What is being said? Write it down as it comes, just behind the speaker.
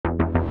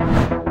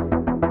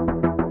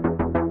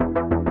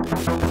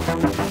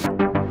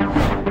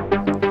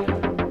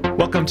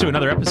Welcome to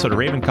another episode of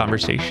Raven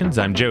Conversations.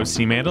 I'm Joe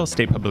Seamandel,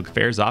 State Public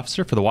Affairs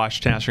Officer for the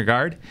Washington National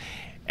Guard.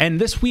 And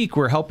this week,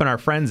 we're helping our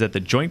friends at the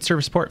Joint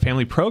Service Support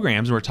Family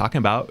Programs. We're talking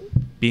about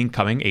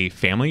becoming a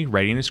Family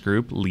Readiness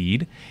Group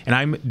Lead. And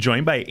I'm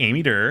joined by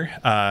Amy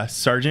Durr,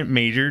 Sergeant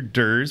Major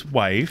Durr's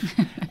wife.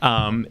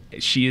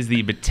 She is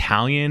the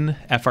Battalion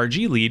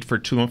FRG Lead for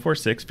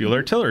 2146 Field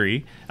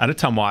Artillery out of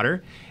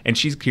Tumwater. And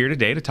she's here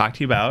today to talk to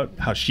you about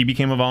how she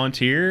became a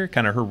volunteer,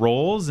 kind of her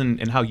roles,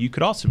 and how you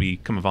could also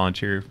become a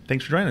volunteer.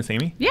 Thanks for joining us,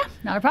 Amy. Yeah,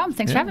 not a problem.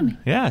 Thanks for having me.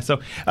 Yeah,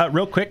 so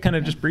real quick, kind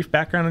of just brief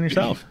background on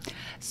yourself.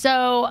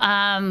 So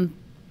I'm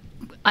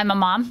a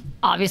mom,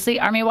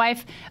 obviously, Army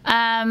wife.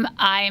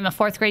 I'm a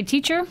fourth grade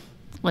teacher,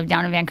 live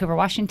down in Vancouver,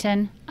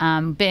 Washington.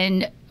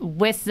 Been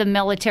with the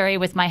military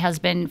with my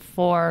husband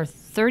for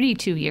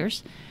 32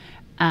 years,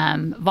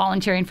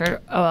 volunteering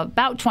for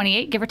about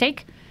 28, give or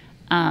take.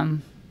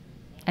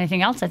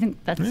 Anything else? I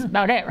think that's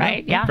about it,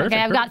 right? Yeah. Perfect,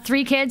 Okay, I've got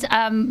 3 kids.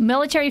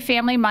 Military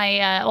family.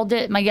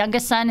 My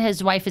youngest son,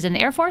 his wife is in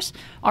the Air Force.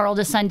 Our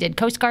oldest son did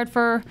Coast Guard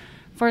for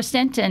a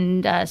stint,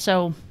 and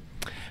so,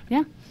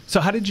 yeah. So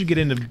how did you get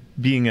into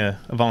being a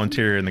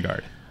volunteer in the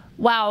Guard?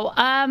 Wow.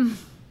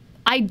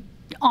 I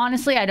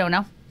honestly, I don't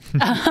know.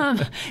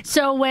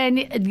 So when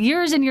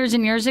years and years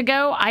and years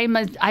ago,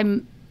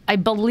 I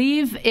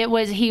believe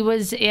he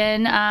was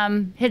in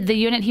the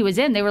unit he was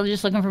in. They were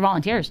just looking for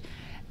volunteers,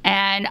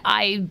 and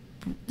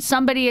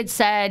somebody had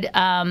said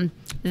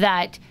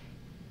that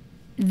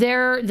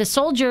the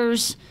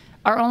soldiers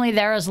are only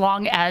there as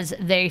long as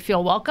they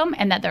feel welcome,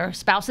 and that their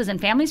spouses and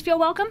families feel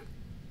welcome.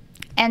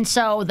 And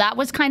so that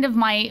was kind of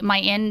my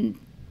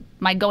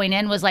going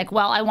in was like,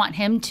 well, I want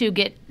him to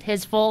get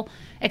his full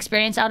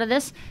experience out of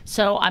this,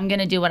 so I'm going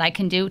to do what I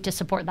can do to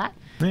support that.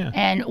 Yeah.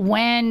 And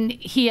when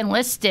he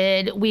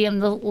enlisted, we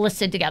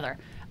enlisted together.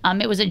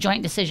 It was a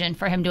joint decision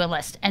for him to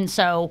enlist. And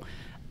so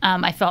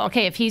I felt,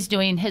 okay, if he's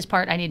doing his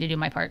part, I need to do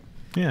my part.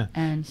 Yeah.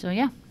 And so,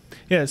 yeah.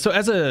 Yeah, so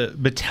as a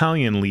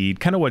battalion lead,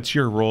 kind of what's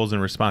your roles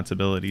and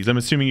responsibilities? I'm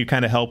assuming you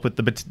kind of help with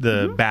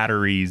the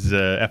batteries,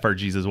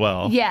 FRGs as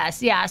well.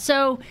 Yes, yeah.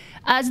 So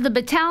as the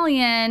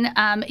battalion,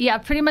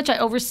 pretty much I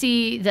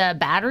oversee the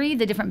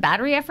different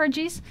battery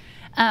FRGs.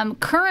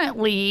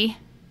 Currently,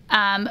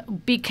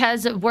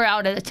 because we're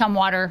out at the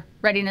Tumwater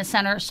Readiness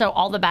Center, so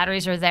all the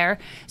batteries are there.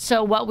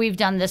 So what we've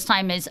done this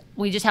time is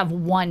we just have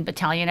one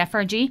battalion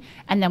FRG,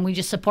 and then we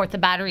just support the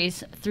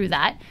batteries through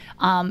that.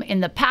 In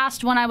the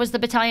past, when I was the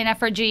battalion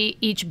FRG,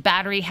 each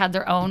battery had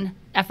their own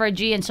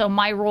FRG, and so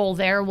my role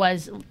there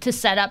was to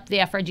set up the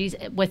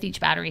FRGs with each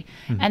battery,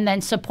 and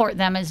then support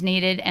them as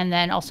needed, and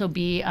then also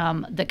be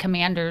the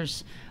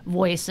commander's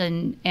voice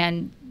and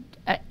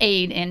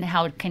aid in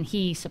how can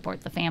he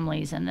support the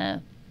families and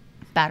the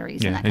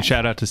batteries. Yeah, and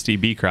shout out to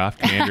Steve Beecroft,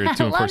 commander at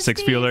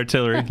 2146 Field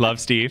Artillery. Love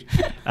Steve.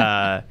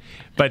 So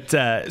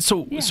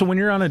when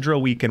you're on a drill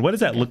weekend, what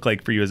does that look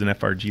like for you as an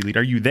FRG lead?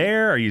 Are you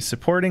there? Are you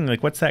supporting?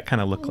 Like, what's that kind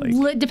of look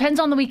like? Depends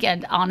on the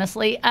weekend,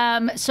 honestly.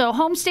 So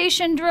home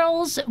station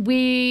drills,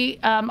 we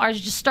are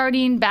just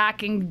starting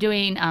back and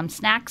doing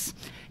snacks,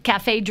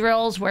 cafe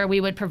drills where we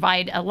would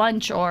provide a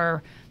lunch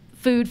or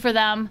food for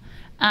them.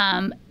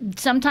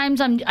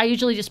 Sometimes I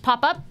usually just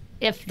pop up.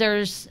 If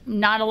there's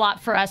not a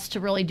lot for us to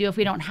really do, if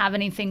we don't have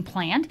anything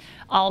planned,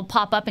 I'll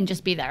pop up and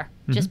just be there,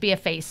 just be a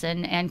face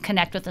and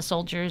connect with the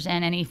soldiers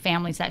and any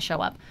families that show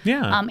up.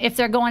 Yeah. If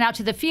they're going out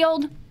to the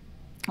field,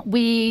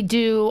 we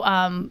do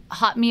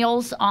hot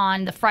meals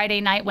on the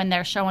Friday night when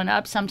they're showing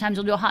up. Sometimes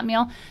we'll do a hot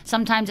meal.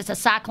 Sometimes it's a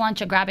sack lunch,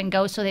 a grab and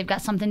go, so they've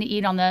got something to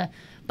eat on the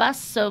bus.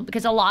 So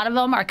because a lot of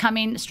them are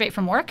coming straight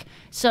from work,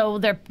 so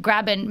they're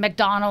grabbing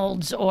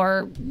McDonald's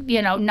or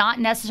not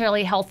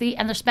necessarily healthy,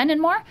 and they're spending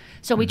more.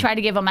 So we try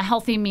to give them a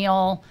healthy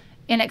meal,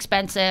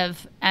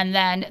 inexpensive, and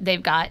then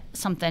they've got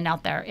something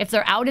out there. If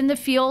they're out in the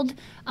field,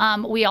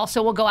 we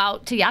also will go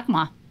out to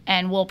Yakima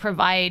and we'll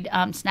provide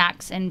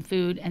snacks and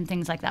food and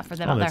things like that for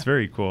them out there. Oh, that's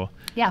very cool.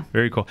 Yeah.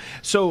 Very cool.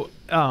 So,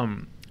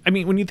 I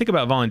mean, when you think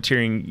about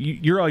volunteering,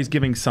 you're always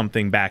giving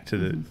something back to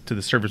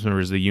the service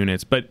members of the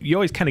units, but you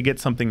always kind of get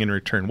something in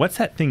return. What's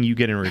that thing you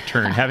get in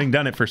return, having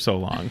done it for so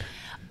long?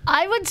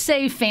 I would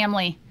say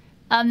family.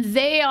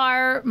 They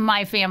are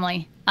my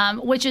family,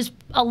 which is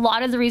a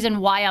lot of the reason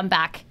why I'm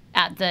back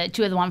at the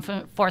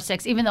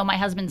 2146, even though my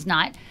husband's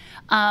not.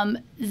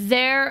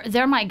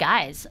 They're my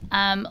guys.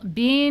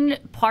 Being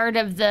part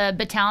of the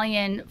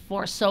battalion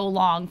for so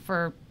long,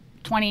 for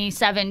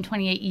 27,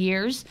 28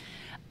 years,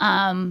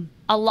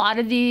 a lot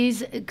of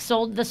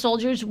the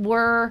soldiers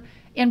were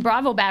in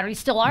Bravo Battery,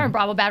 still are in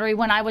Bravo Battery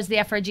when I was the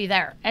FRG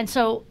there. And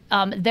so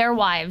their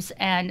wives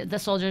and the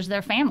soldiers,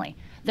 their family,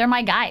 they're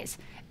my guys.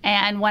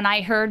 And when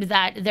I heard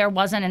that there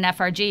wasn't an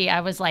FRG,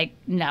 I was like,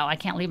 no, I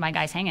can't leave my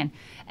guys hanging.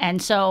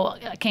 And so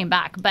I came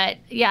back. But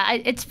yeah,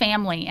 it's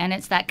family and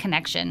it's that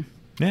connection.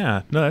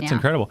 Yeah, no, that's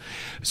incredible.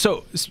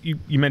 So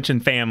you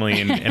mentioned family,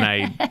 and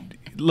I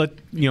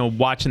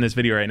watching this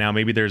video right now,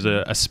 maybe there's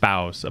a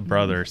spouse, a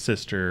brother,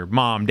 sister,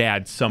 mom,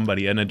 dad,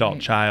 somebody, an adult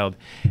child,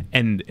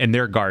 and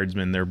they're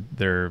guardsmen,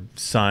 their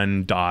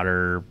son,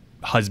 daughter,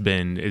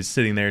 husband is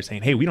sitting there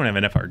saying, hey, we don't have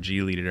an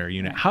FRG lead at our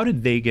unit. How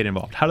did they get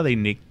involved? How do they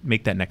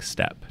make that next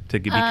step to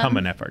become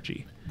an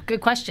FRG?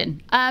 Good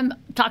question.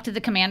 Talk to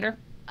the commander.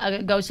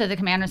 Go to the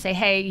commander and say,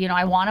 hey,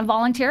 I want to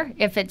volunteer.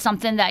 If it's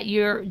something that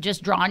you're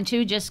just drawn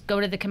to, just go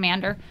to the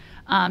commander.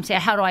 Say,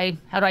 how do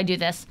I do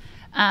this?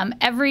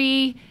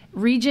 Every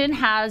region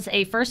has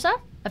a FIRSA,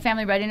 a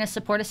Family Readiness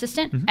Support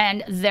Assistant,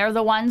 and they're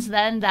the ones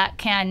then that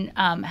can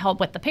help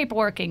with the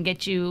paperwork and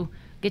get you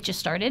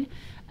started.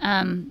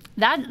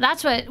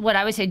 That's what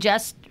I would say.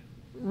 Just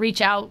reach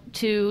out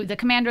to the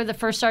commander, the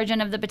first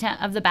sergeant of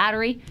the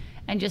battery,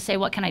 and just say,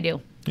 what can I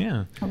do?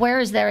 Yeah. Where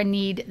is there a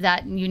need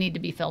that you need to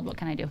be filled? What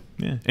can I do?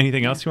 Yeah.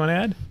 Anything else you want to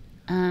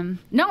add?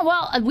 No.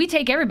 Well, we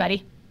take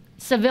everybody,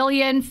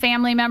 civilian,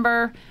 family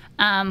member.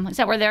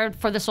 So we're there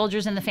for the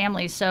soldiers and the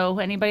families. So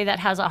anybody that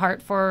has a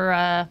heart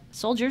for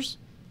soldiers,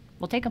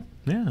 we'll take them.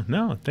 Yeah.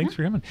 No. Thanks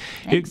for coming.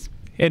 Thanks.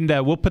 And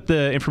we'll put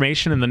the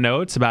information in the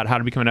notes about how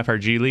to become an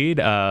FRG lead.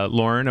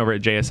 Lauren over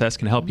at JSS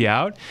can help you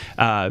out.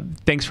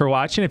 Thanks for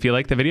watching. If you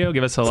like the video,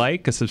 give us a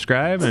like, a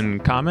subscribe,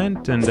 and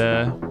comment. And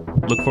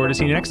look forward to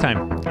seeing you next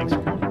time. Thanks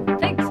for coming.